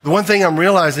The one thing I'm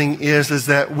realizing is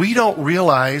that we don't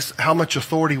realize how much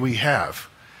authority we have.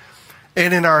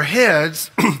 And in our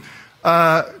heads,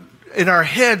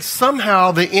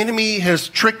 somehow the enemy has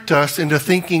tricked us into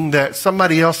thinking that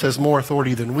somebody else has more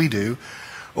authority than we do,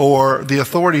 or the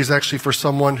authority is actually for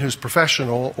someone who's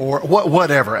professional, or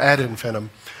whatever, ad infinitum.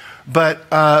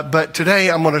 But today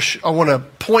I want to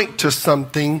point to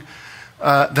something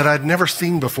that I'd never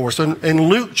seen before. So in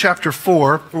Luke chapter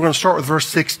 4, we're going to start with verse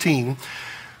 16.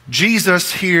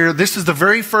 Jesus here, this is the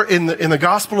very first, in the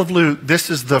Gospel of Luke, this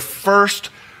is the first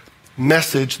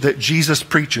message that Jesus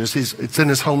preaches. It's in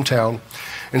his hometown.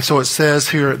 And so it says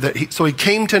here that he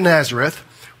came to Nazareth,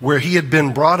 where he had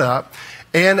been brought up,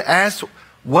 and as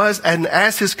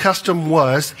his custom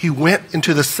was, he went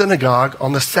into the synagogue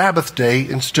on the Sabbath day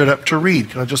and stood up to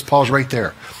read. Can I just pause right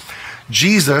there?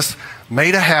 Jesus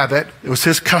made a habit, it was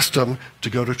his custom, to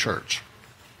go to church.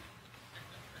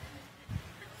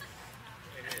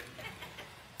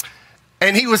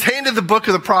 And he was handed the book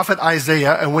of the prophet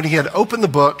Isaiah, and when he had opened the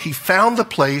book, he found the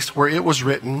place where it was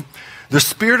written, "The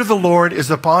Spirit of the Lord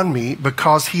is upon me,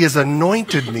 because he has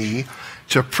anointed me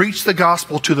to preach the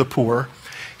gospel to the poor.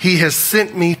 He has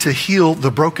sent me to heal the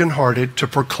brokenhearted, to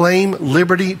proclaim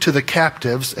liberty to the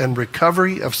captives and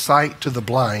recovery of sight to the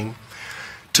blind,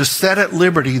 to set at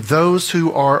liberty those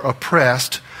who are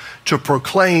oppressed, to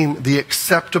proclaim the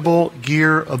acceptable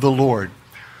year of the Lord."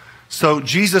 So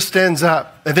Jesus stands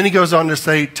up, and then he goes on to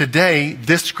say, today,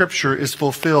 this scripture is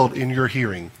fulfilled in your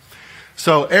hearing.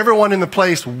 So everyone in the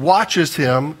place watches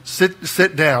him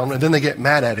sit down, and then they get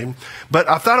mad at him. But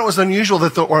I thought it was unusual I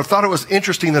thought it was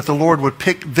interesting that the Lord would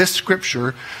pick this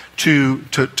scripture to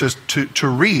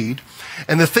read.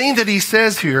 And the thing that he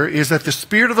says here is that the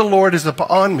Spirit of the Lord is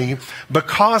upon me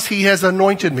because he has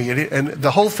anointed me. And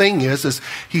the whole thing is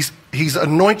he's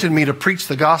anointed me to preach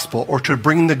the gospel, or to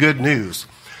bring the good news.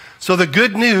 So the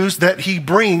good news that he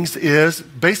brings is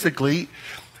basically,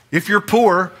 if you're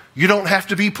poor, you don't have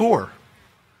to be poor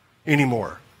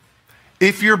anymore.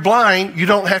 If you're blind, you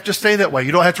don't have to stay that way.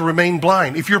 You don't have to remain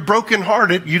blind. If you're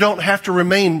brokenhearted, you don't have to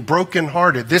remain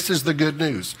brokenhearted. This is the good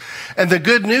news. And the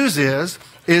good news is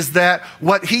that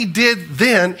what he did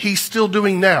then, he's still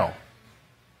doing now.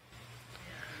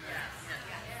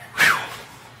 Whew.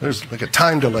 There's like a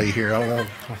time delay here. I don't know.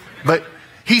 But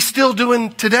he's still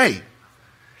doing today.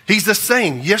 He's the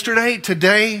same yesterday,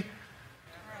 today,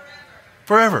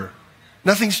 forever.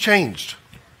 Nothing's changed.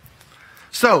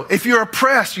 So if you're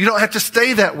oppressed, you don't have to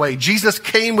stay that way. Jesus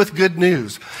came with good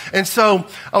news. And so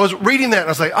I was reading that and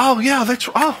I was like, oh yeah,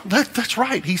 that's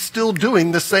right. He's still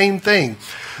doing the same thing.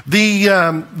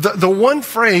 The one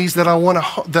phrase that I want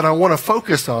to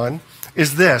focus on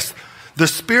is this: the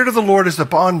Spirit of the Lord is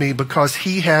upon me because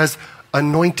he has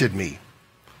anointed me.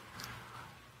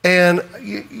 And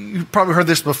you probably heard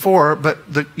this before,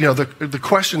 but the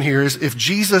question here is, if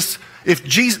Jesus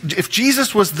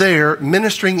was there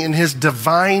ministering in his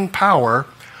divine power,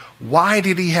 why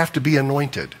did he have to be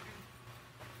anointed?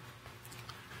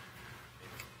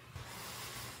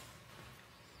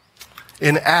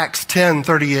 In Acts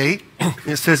 10:38,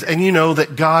 it says, "And you know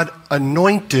that God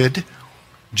anointed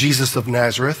Jesus of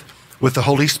Nazareth with the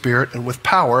Holy Spirit and with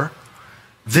power.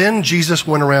 Then Jesus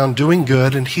went around doing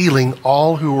good and healing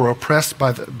all who were oppressed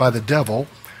by the devil,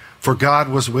 for God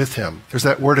was with him." There's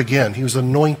that word again. He was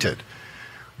anointed.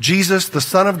 Jesus, the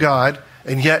Son of God,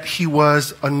 and yet he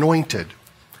was anointed.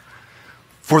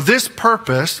 For this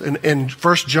purpose, in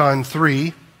 1 John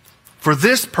 3, for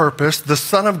this purpose the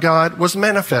Son of God was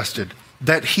manifested,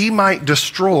 that he might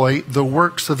destroy the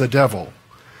works of the devil.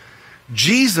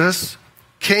 Jesus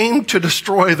came to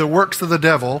destroy the works of the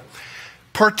devil,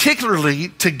 particularly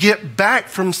to get back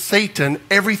from Satan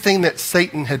everything that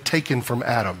Satan had taken from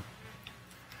Adam.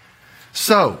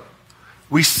 So,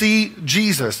 we see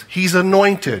Jesus. He's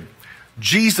anointed.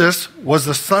 Jesus was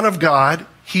the Son of God.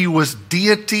 He was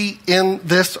deity in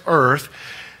this earth,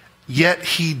 yet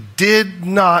he did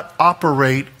not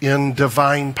operate in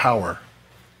divine power.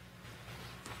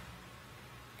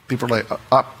 People are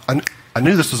like, I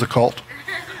knew this was a cult.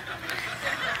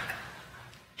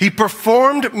 He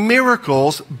performed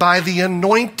miracles by the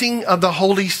anointing of the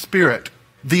Holy Spirit.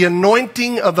 The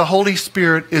anointing of the Holy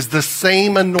Spirit is the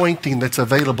same anointing that's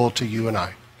available to you and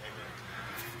I.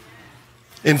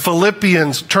 In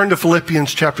Philippians, turn to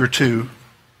Philippians chapter 2.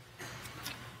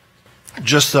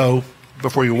 Just so,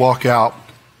 before you walk out,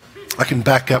 I can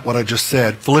back up what I just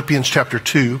said. Philippians chapter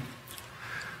 2,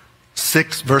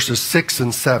 verses 6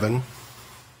 and 7.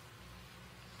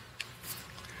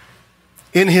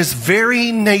 In his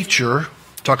very nature,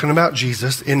 talking about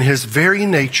Jesus, in his very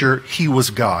nature, he was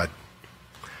God.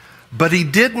 But he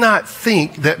did not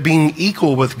think that being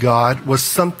equal with God was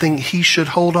something he should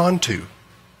hold on to.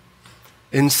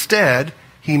 Instead,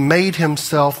 he made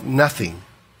himself nothing.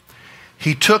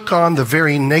 He took on the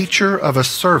very nature of a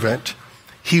servant.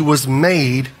 He was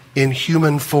made in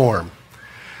human form.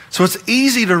 So it's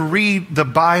easy to read the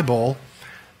Bible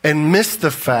and miss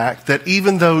the fact that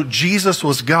even though Jesus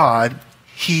was God,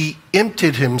 he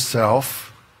emptied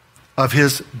himself of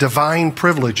his divine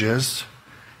privileges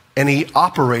and he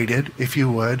operated, if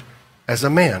you would, as a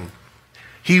man.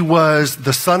 He was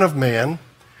the Son of Man,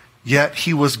 yet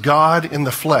he was God in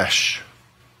the flesh.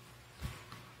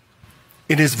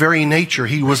 In his very nature,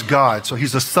 he was God. So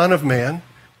he's the Son of Man,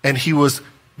 and he was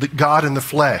the God in the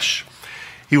flesh.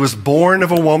 He was born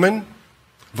of a woman,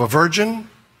 of a virgin.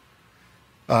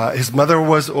 His mother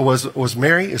was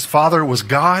Mary. His father was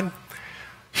God.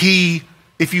 He,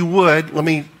 if you would,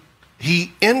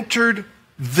 he entered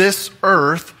this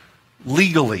earth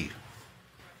legally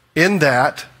in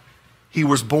that he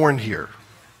was born here.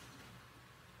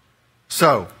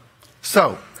 So,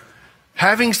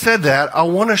 having said that, I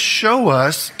want to show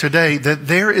us today that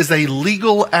there is a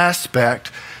legal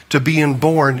aspect to being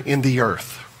born in the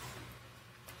earth.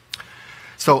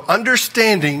 So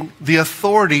understanding the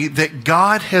authority that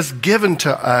God has given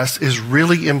to us is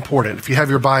really important. If you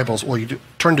have your Bibles, well,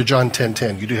 turn to John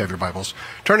 10:10. You do have your Bibles.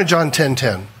 Turn to John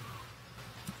 10:10.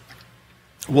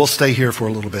 We'll stay here for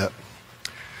a little bit.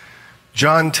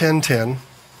 John 10:10.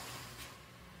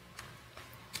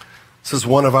 This is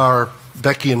one of our,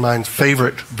 Becky and mine's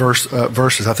favorite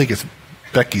verses. I think it's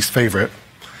Becky's favorite.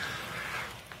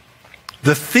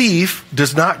 The thief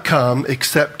does not come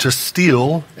except to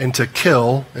steal and to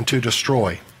kill and to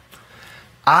destroy.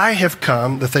 I have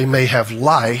come that they may have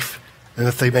life and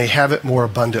that they may have it more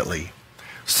abundantly.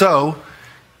 So,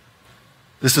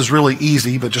 this is really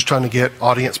easy, but just trying to get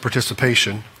audience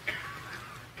participation.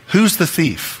 Who's the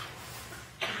thief?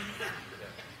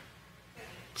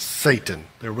 Satan.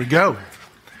 There we go.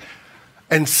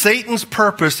 And Satan's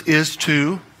purpose is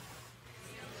to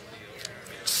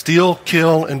steal,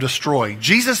 kill, and destroy.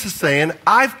 Jesus is saying,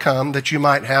 I've come that you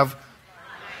might have,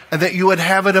 and that you would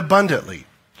have it abundantly.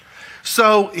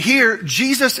 So here,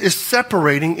 Jesus is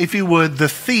separating, if you would, the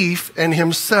thief and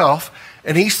himself.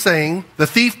 And he's saying, the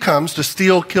thief comes to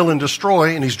steal, kill, and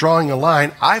destroy. And he's drawing a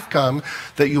line. I've come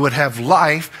that you would have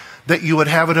life, that you would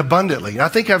have it abundantly. And I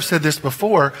think I've said this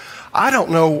before. I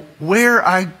don't know where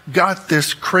I got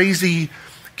this crazy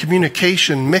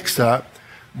communication mix-up.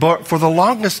 But for the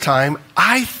longest time,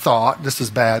 I thought, this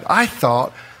is bad, I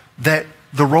thought that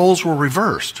the roles were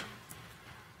reversed.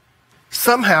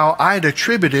 Somehow I had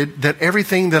attributed that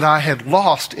everything that I had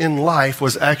lost in life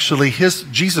was actually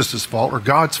Jesus' fault or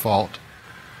God's fault.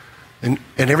 And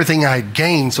everything I had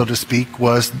gained, so to speak,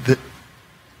 was that,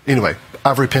 anyway,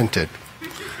 I've repented.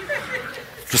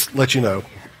 Just let you know.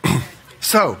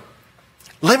 So,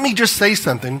 let me just say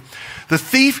something. The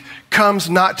thief comes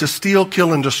not to steal,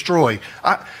 kill, and destroy.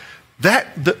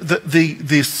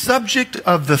 The subject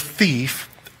of the thief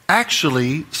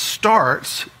actually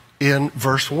starts in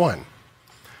verse 1.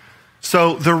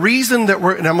 So the reason that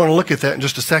and I'm going to look at that in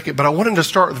just a second, but I wanted to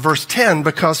start with verse 10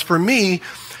 because for me,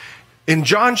 in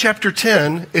John chapter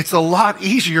 10, it's a lot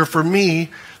easier for me.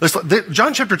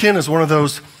 John chapter 10 is one of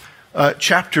those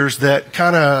chapters that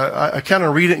I kind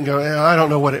of read it and go, I don't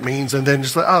know what it means. And then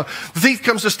just like, oh, the thief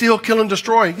comes to steal, kill, and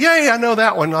destroy. Yay, I know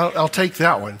that one. I'll take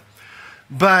that one.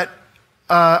 But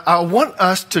I want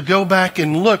us to go back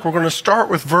and look. We're going to start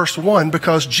with verse 1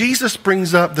 because Jesus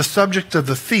brings up the subject of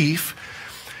the thief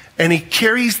and he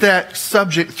carries that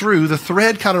subject through. The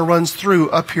thread kind of runs through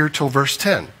up here till verse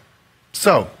 10.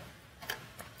 So,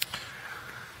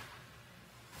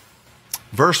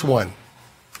 verse 1.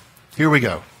 Here we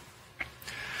go.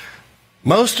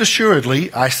 Most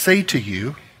assuredly, I say to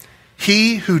you,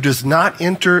 he who does not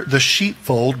enter the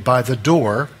sheepfold by the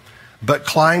door, but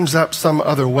climbs up some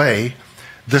other way,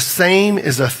 the same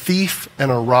is a thief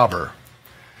and a robber.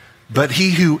 But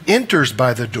he who enters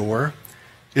by the door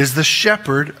is the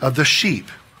shepherd of the sheep.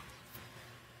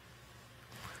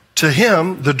 To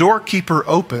him, the doorkeeper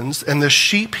opens, and the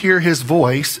sheep hear his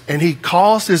voice, and he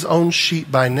calls his own sheep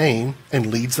by name and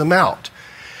leads them out.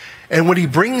 And when he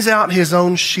brings out his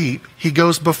own sheep, he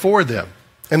goes before them.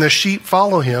 And the sheep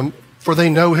follow him, for they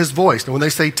know his voice. And when they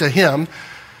say to him,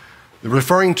 they're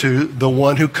referring to the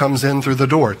one who comes in through the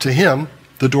door. To him,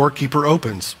 the doorkeeper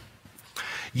opens.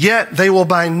 Yet they will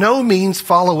by no means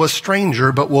follow a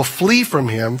stranger, but will flee from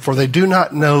him, for they do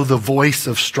not know the voice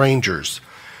of strangers.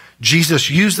 Jesus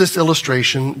used this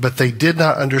illustration, but they did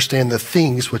not understand the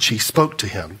things which he spoke to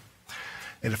him.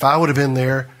 And if I would have been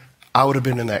there, I would have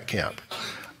been in that camp.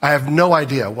 I have no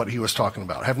idea what he was talking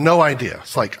about. I have no idea.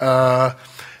 It's like,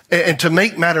 and to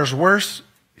make matters worse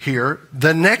here,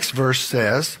 the next verse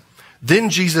says,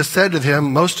 then Jesus said to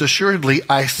them, most assuredly,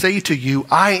 I say to you,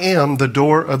 I am the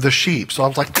door of the sheep. So I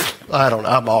was like,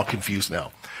 I'm all confused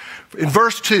now. In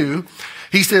verse 2,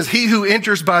 he says, he who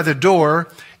enters by the door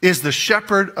is the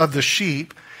shepherd of the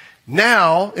sheep.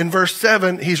 Now, in verse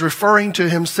 7, he's referring to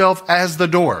himself as the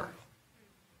door.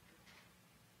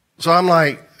 So I'm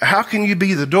like, how can you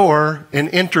be the door and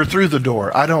enter through the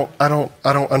door? I don't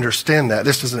understand that.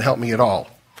 This doesn't help me at all.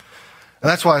 And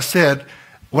that's why I said,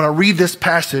 when I read this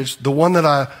passage, the one that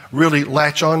I really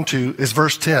latch onto is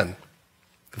verse 10.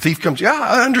 The thief comes, yeah,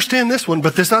 I understand this one,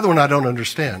 but this other one I don't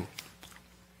understand.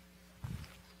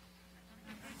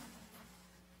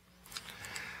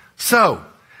 So,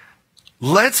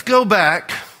 let's go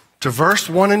back to verse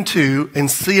 1 and 2 and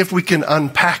see if we can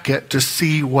unpack it to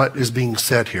see what is being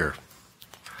said here.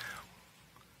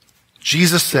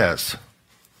 Jesus says,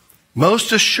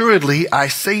 most assuredly I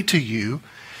say to you,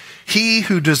 he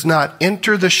who does not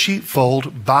enter the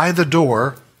sheepfold by the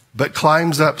door, but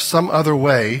climbs up some other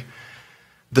way,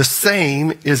 the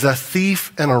same is a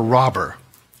thief and a robber.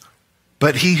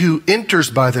 But he who enters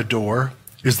by the door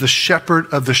is the shepherd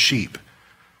of the sheep.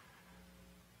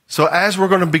 So as we're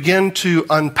going to begin to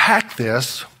unpack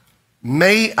this,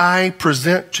 may I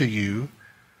present to you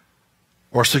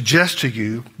or suggest to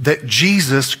you that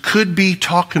Jesus could be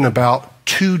talking about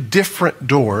two different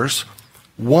doors.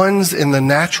 One's in the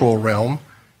natural realm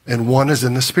and one is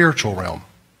in the spiritual realm.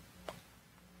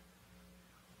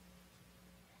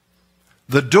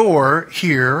 The door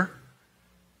here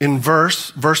in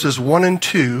verses 1 and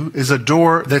 2 is a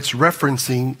door that's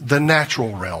referencing the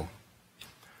natural realm.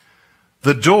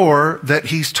 The door that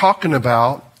he's talking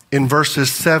about in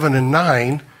verses 7 and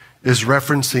 9 is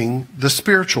referencing the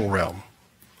spiritual realm.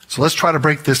 So let's try to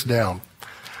break this down.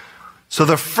 So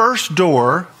the first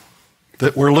door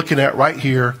that we're looking at right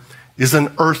here is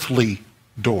an earthly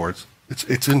door.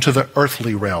 It's into the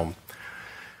earthly realm.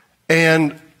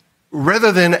 And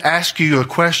rather than ask you a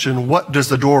question, what does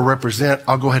the door represent?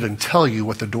 I'll go ahead and tell you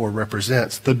what the door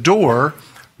represents. The door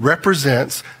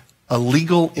represents a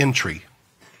legal entry.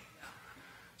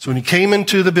 So when you came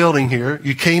into the building here,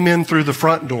 you came in through the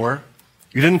front door.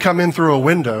 You didn't come in through a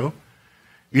window.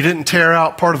 You didn't tear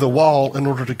out part of the wall in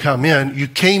order to come in. You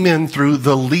came in through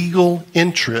the legal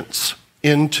entrance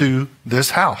into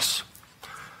this house.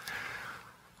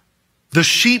 The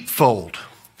sheepfold.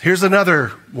 Here's another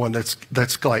one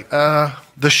that's like,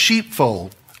 the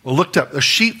sheepfold. Well, looked up. The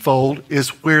sheepfold is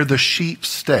where the sheep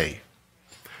stay.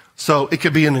 So it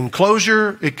could be an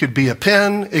enclosure. It could be a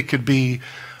pen. It could be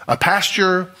a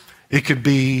pasture. It could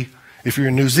be, if you're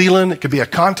in New Zealand, it could be a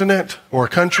continent or a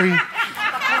country.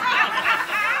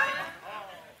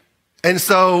 And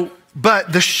so,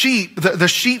 but the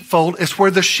sheepfold is where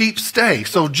the sheep stay.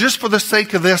 So just for the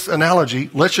sake of this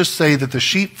analogy, let's just say that the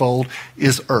sheepfold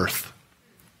is earth.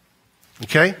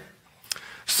 Okay?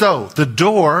 So the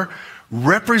door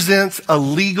represents a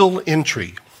legal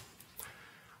entry.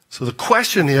 So the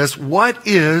question is, what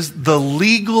is the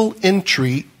legal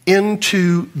entry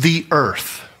into the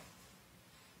earth?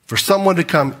 For someone to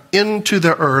come into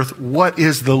the earth, what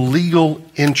is the legal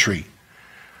entry?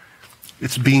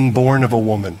 It's being born of a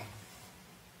woman.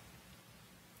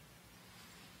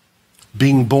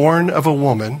 Being born of a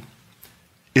woman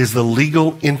is the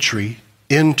legal entry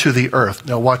into the earth.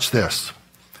 Now watch this.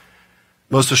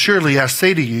 Most assuredly, I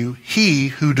say to you, he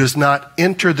who does not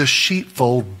enter the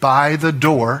sheepfold by the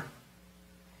door,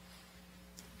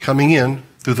 coming in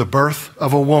through the birth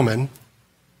of a woman,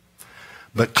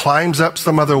 but climbs up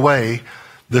some other way,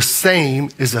 the same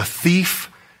is a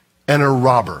thief and a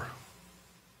robber.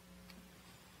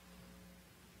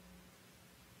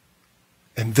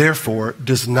 And therefore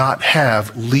does not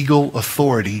have legal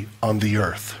authority on the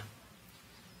earth.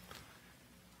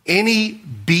 Any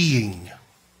being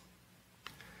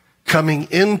coming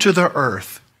into the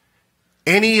earth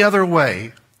any other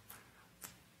way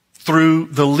through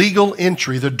the legal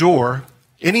entry, the door,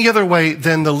 any other way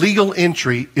than the legal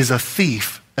entry is a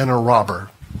thief and a robber.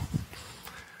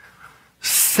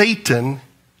 Satan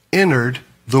entered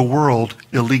the world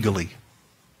illegally.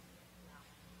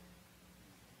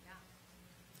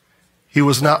 He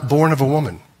was not born of a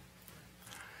woman.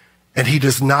 And he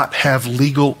does not have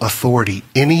legal authority.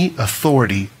 Any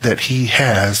authority that he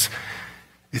has,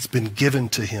 it's been given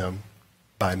to him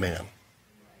by man.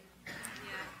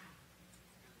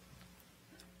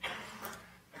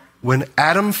 When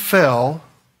Adam fell,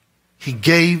 he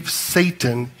gave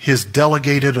Satan his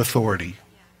delegated authority.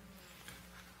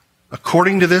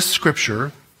 According to this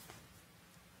scripture,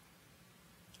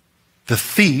 the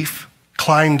thief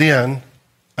climbed in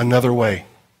another way.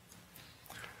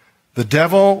 The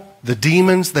devil, the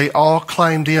demons, they all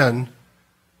climbed in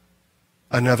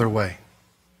another way.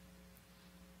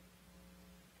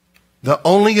 The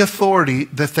only authority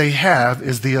that they have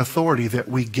is the authority that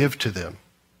we give to them.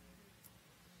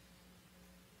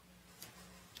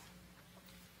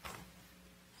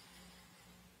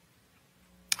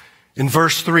 In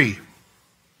verse 3,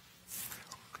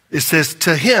 it says,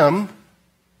 to him,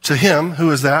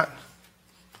 who is that?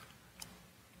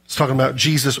 It's talking about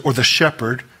Jesus or the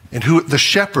shepherd. And who the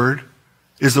shepherd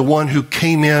is the one who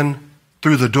came in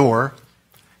through the door.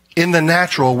 In the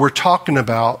natural, we're talking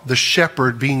about the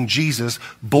shepherd being Jesus,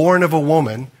 born of a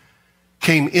woman,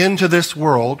 came into this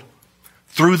world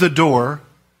through the door,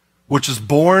 which is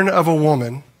born of a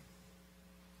woman.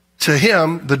 To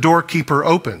him, the doorkeeper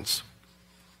opens.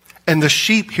 And the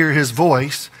sheep hear his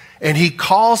voice, and he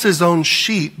calls his own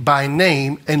sheep by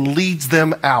name and leads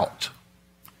them out.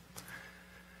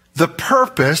 The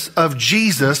purpose of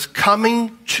Jesus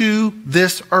coming to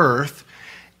this earth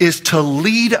is to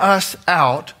lead us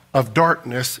out of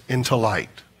darkness into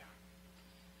light.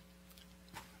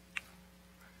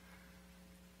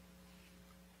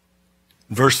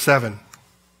 Verse 7.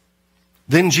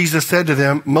 Then Jesus said to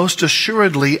them, most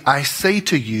assuredly I say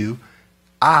to you,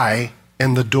 I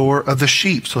am the door of the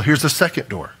sheep. So here's the second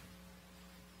door,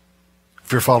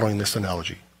 if you're following this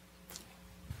analogy.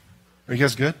 Are you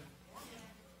guys good?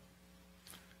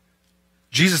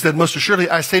 Jesus said, most assuredly,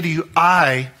 I say to you,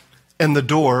 I am the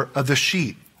door of the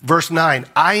sheep. Verse 9,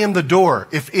 I am the door.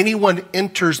 If anyone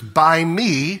enters by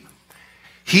me,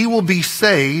 he will be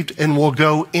saved and will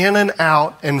go in and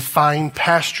out and find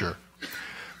pasture.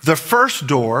 The first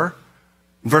door,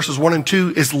 verses 1 and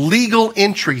 2, is legal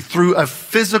entry through a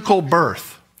physical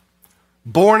birth.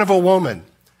 Born of a woman.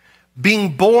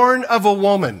 Being born of a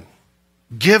woman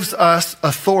gives us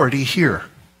authority here.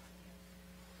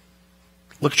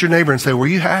 Look at your neighbor and say, were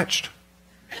you hatched?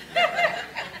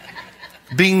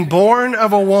 Being born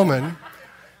of a woman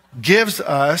gives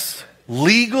us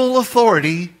legal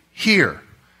authority here.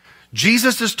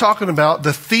 Jesus is talking about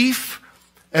the thief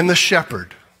and the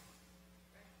shepherd.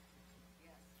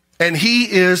 And he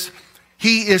is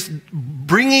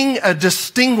bringing a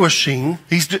distinguishing,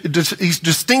 he's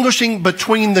distinguishing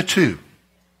between the two.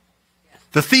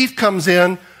 The thief comes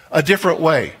in a different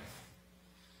way.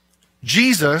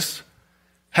 Jesus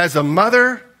has a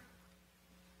mother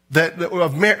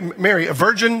of Mary, a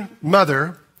virgin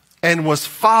mother, and was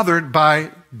fathered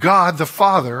by God the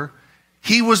Father.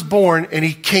 He was born and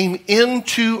he came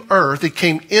into earth. He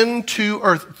came into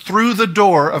earth through the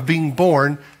door of being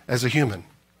born as a human.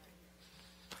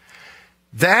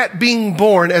 That being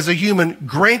born as a human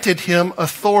granted him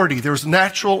authority. There's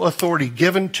natural authority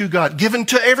given to God, given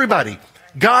to everybody.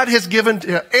 God has given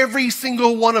to every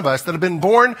single one of us that have been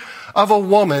born of a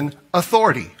woman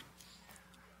authority.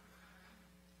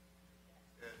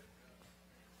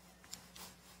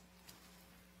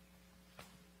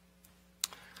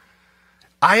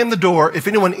 I am the door. If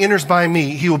anyone enters by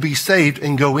me, he will be saved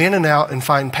and go in and out and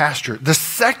find pasture. The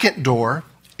second door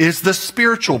is the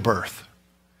spiritual birth.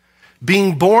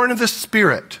 Being born of the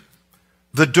Spirit,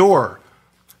 the door.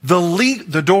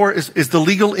 The door is the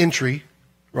legal entry,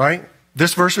 right?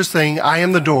 This verse is saying, I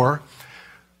am the door.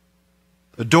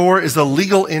 The door is a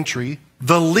legal entry.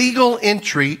 The legal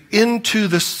entry into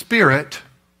the Spirit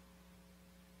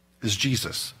is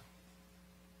Jesus.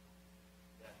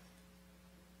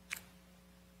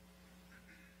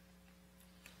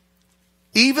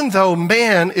 Even though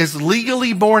man is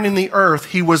legally born in the earth,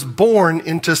 he was born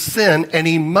into sin, and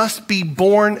he must be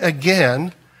born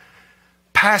again,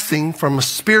 passing from a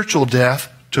spiritual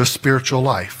death to a spiritual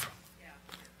life.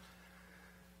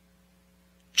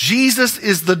 Jesus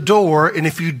is the door, and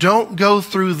if you don't go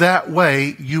through that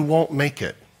way, you won't make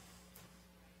it.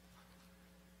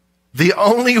 The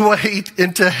only way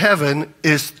into heaven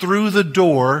is through the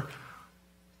door,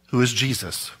 who is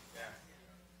Jesus.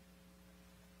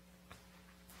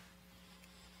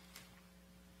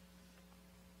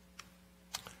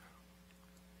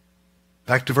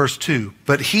 Back to verse 2.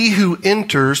 But he who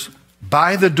enters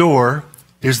by the door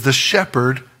is the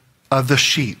shepherd of the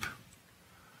sheep.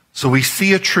 So we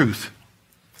see a truth.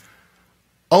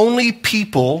 Only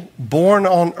people born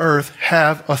on earth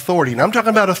have authority. And I'm talking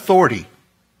about authority.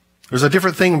 There's a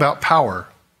different thing about power.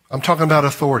 I'm talking about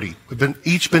authority. We've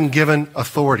each been given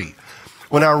authority.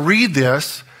 When I read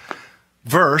this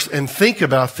verse and think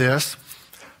about this,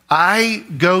 I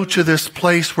go to this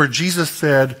place where Jesus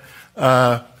said,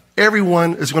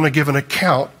 everyone is going to give an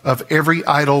account of every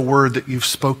idle word that you've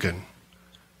spoken.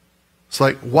 It's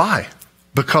like, why?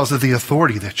 Because of the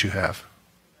authority that you have.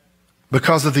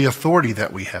 because of the authority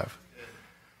that we have.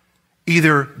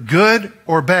 Either good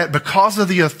or bad, because of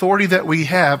the authority that we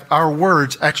have, our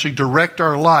words actually direct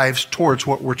our lives towards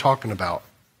what we're talking about.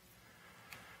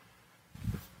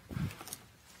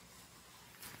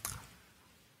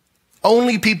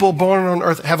 Only people born on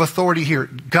earth have authority here.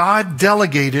 God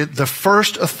delegated the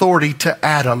first authority to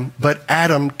Adam, but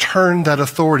Adam turned that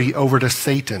authority over to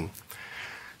Satan.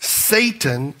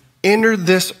 Satan entered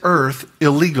this earth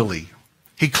illegally.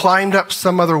 He climbed up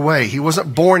some other way. He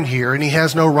wasn't born here, and he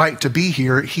has no right to be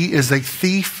here. He is a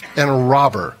thief and a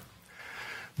robber.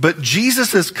 But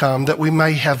Jesus has come that we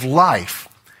may have life.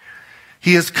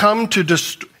 He has come to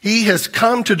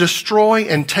destroy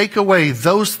and take away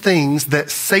those things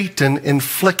that Satan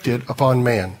inflicted upon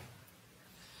man.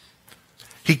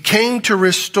 He came to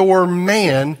restore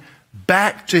man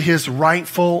back to his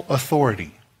rightful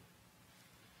authority.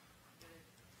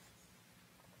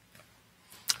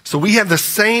 So we have the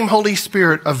same Holy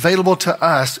Spirit available to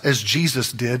us as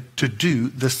Jesus did to do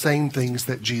the same things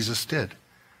that Jesus did.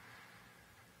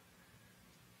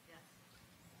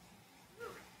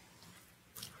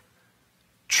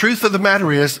 Truth of the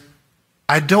matter is,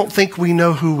 I don't think we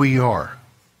know who we are.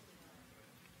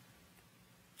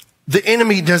 The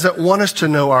enemy doesn't want us to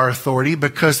know our authority,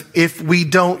 because if we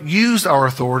don't use our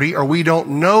authority or we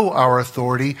don't know our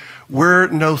authority, we're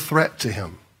no threat to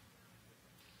him.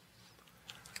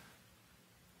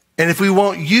 And if we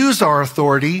won't use our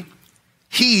authority,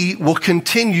 he will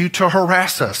continue to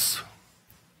harass us.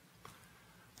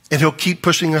 And he'll keep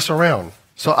pushing us around.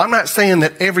 So I'm not saying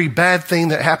that every bad thing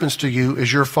that happens to you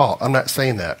is your fault. I'm not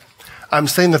saying that. I'm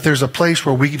saying that there's a place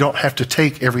where we don't have to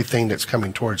take everything that's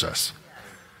coming towards us.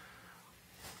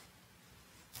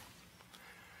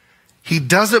 He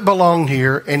doesn't belong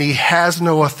here, and he has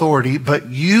no authority, but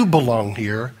you belong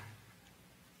here.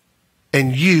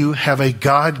 And you have a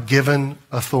God-given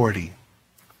authority.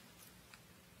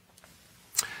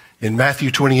 In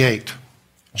Matthew 28,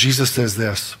 Jesus says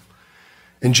this,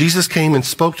 "And Jesus came and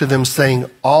spoke to them,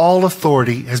 saying, 'All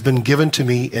authority has been given to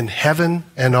me in heaven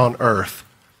and on earth.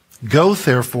 Go,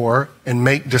 therefore, and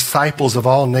make disciples of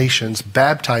all nations,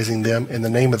 baptizing them in the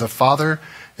name of the Father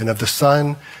and of the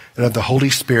Son and of the Holy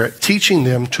Spirit, teaching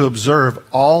them to observe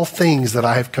all things that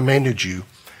I have commanded you.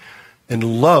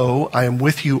 And lo, I am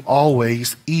with you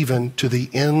always, even to the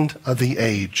end of the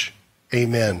age.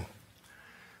 Amen.'"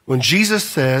 When Jesus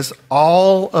says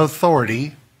all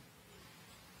authority,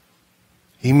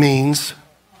 he means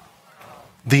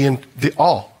the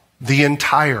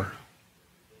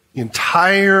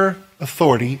entire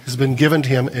authority has been given to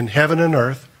him in heaven and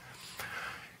earth.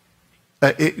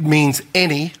 It means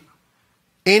any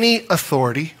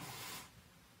authority.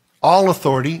 All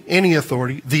authority, any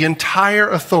authority, the entire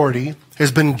authority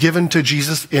has been given to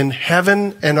Jesus in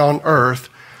heaven and on earth.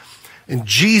 And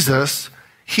Jesus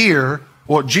has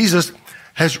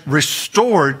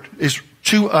restored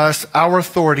to us our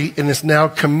authority and is now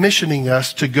commissioning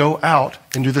us to go out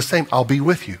and do the same. I'll be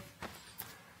with you.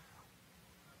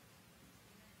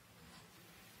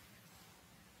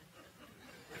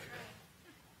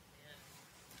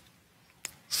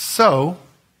 So,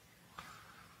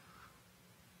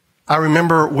 I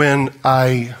remember when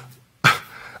I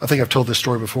think I've told this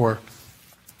story before,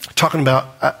 talking about,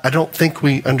 I don't think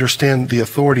we understand the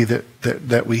authority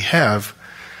that we have.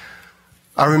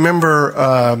 I remember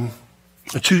a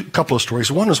couple of stories.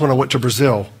 One is when I went to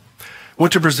Brazil.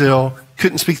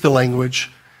 Couldn't speak the language.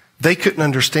 They couldn't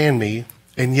understand me.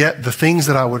 And yet the things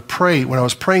that I would pray, when I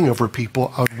was praying over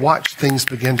people, I would watch things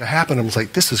begin to happen. I was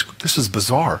like, this is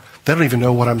bizarre. They don't even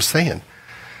know what I'm saying.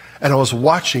 And I was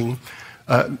watching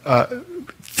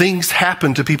things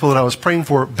happen to people that I was praying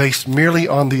for based merely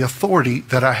on the authority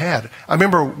that I had. I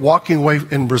remember walking away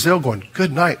in Brazil going,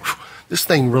 good night. This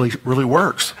thing really, really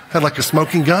works. Had like a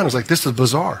smoking gun. I was like, this is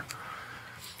bizarre.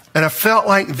 And I felt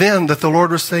like then that the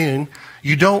Lord was saying,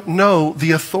 you don't know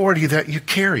the authority that you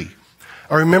carry.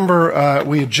 I remember I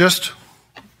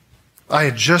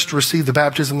had just received the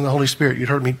baptism of the Holy Spirit. You'd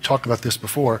heard me talk about this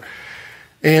before.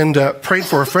 And prayed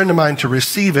for a friend of mine to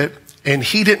receive it, and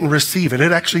he didn't receive it.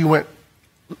 It actually went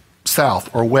south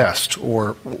or west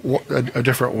or a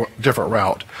different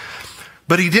route.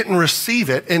 But he didn't receive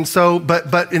it. And so,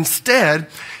 but instead,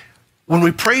 when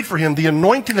we prayed for him, the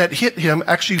anointing that hit him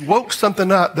actually woke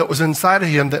something up that was inside of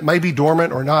him that may be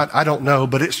dormant or not, I don't know,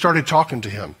 but it started talking to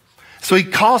him. So he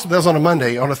calls me, that was on a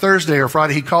Monday. On a Thursday or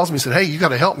Friday, he calls me and said, hey, you got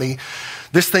to help me.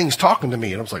 This thing's talking to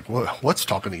me. And I was like, well, what's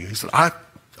talking to you? He said, I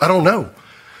don't know.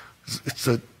 It's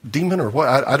a demon or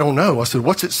what? I don't know. I said,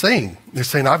 what's it saying? It's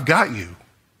saying, I've got you.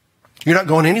 You're not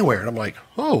going anywhere. And I'm like,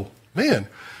 oh, man.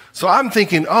 So I'm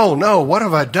thinking, oh, no, what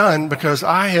have I done? Because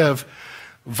I have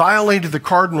violated the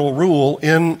cardinal rule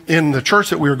in the church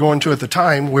that we were going to at the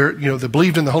time, where, they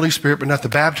believed in the Holy Spirit, but not the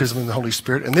baptism in the Holy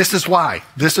Spirit. And this is why.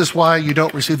 This is why you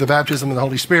don't receive the baptism in the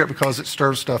Holy Spirit, because it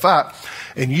stirs stuff up.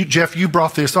 And you, Jeff, you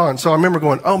brought this on. So I remember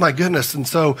going, oh my goodness. And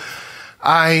so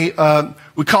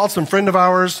we called some friend of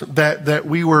ours that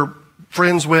we were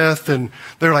friends with, and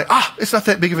they're like, it's not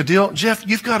that big of a deal. Jeff,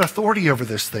 you've got authority over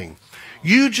this thing.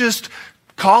 You just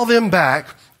call them back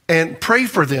and pray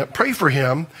for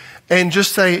him, and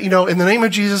just say, in the name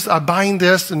of Jesus, I bind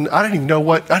this. And I didn't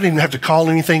even have to call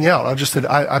anything out. I just said,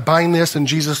 I bind this in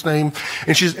Jesus' name.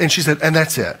 And she said, and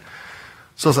that's it.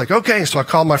 So I was like, okay. So I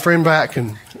called my friend back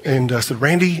and I said,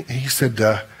 Randy. He said,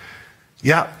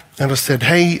 yeah. And I said,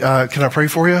 hey, can I pray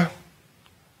for you?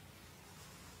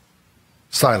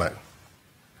 Silent.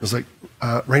 I was like,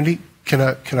 Randy, can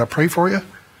I pray for you?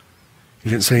 He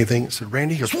didn't say anything. I said,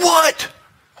 Randy. He goes, what?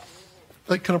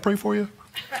 Like, can I pray for you?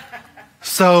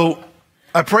 So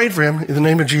I prayed for him in the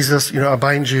name of Jesus. I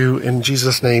bind you in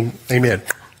Jesus' name. Amen.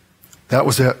 That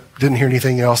was it. Didn't hear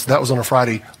anything else. That was on a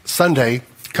Friday. Sunday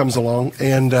comes along,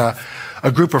 and a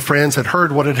group of friends had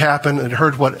heard what had happened and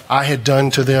heard what I had done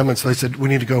to them. And so they said, we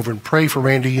need to go over and pray for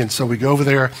Randy. And so we go over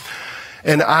there,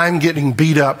 and I'm getting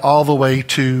beat up all the way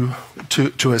to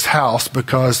his house,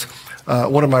 because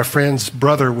one of my friend's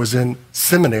brother was in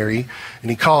seminary, and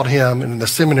he called him, and the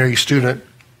seminary student,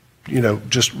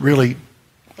 just really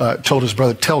told his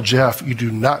brother, tell Jeff, you do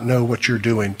not know what you're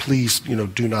doing. Please,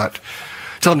 do not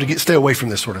tell him to stay away from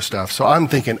this sort of stuff. So I'm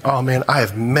thinking, oh man, I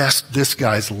have messed this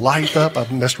guy's life up.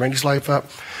 I've messed Randy's life up.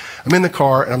 I'm in the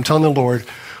car, and I'm telling the Lord,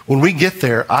 when we get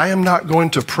there, I am not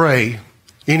going to pray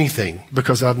anything,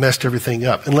 because I've messed everything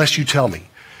up, unless you tell me.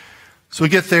 So we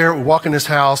get there, we walk in his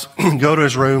house, go to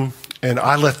his room, and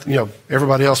I let,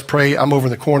 everybody else pray. I'm over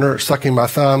in the corner, sucking my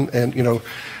thumb and,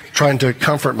 trying to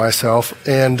comfort myself.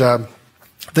 And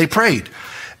they prayed.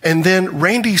 And then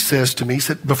Randy says to me, he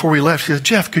said, before we left, he said,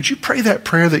 Jeff, could you pray that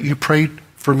prayer that you prayed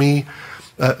for me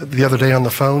the other day on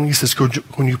the phone? He says,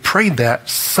 when you prayed that,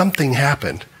 something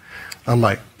happened. I'm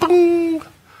like, boom,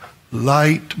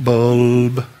 light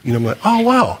bulb. I'm like, oh,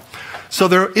 wow. So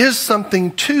there is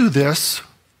something to this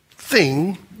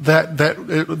thing that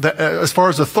as far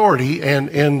as authority and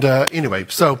anyway.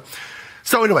 So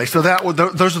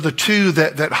those are the two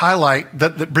that highlight,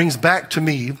 that brings back to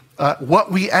me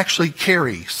what we actually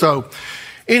carry. So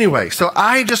anyway, so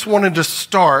I just wanted to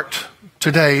start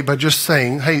today by just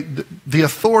saying, hey, the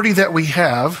authority that we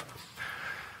have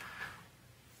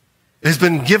has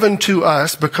been given to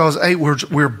us because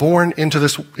we're born into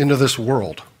this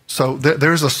world. So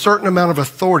there's a certain amount of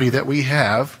authority that we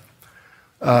have,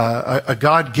 a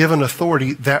God-given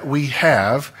authority that we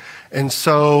have, and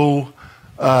so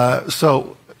I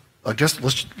guess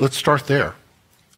let's start there.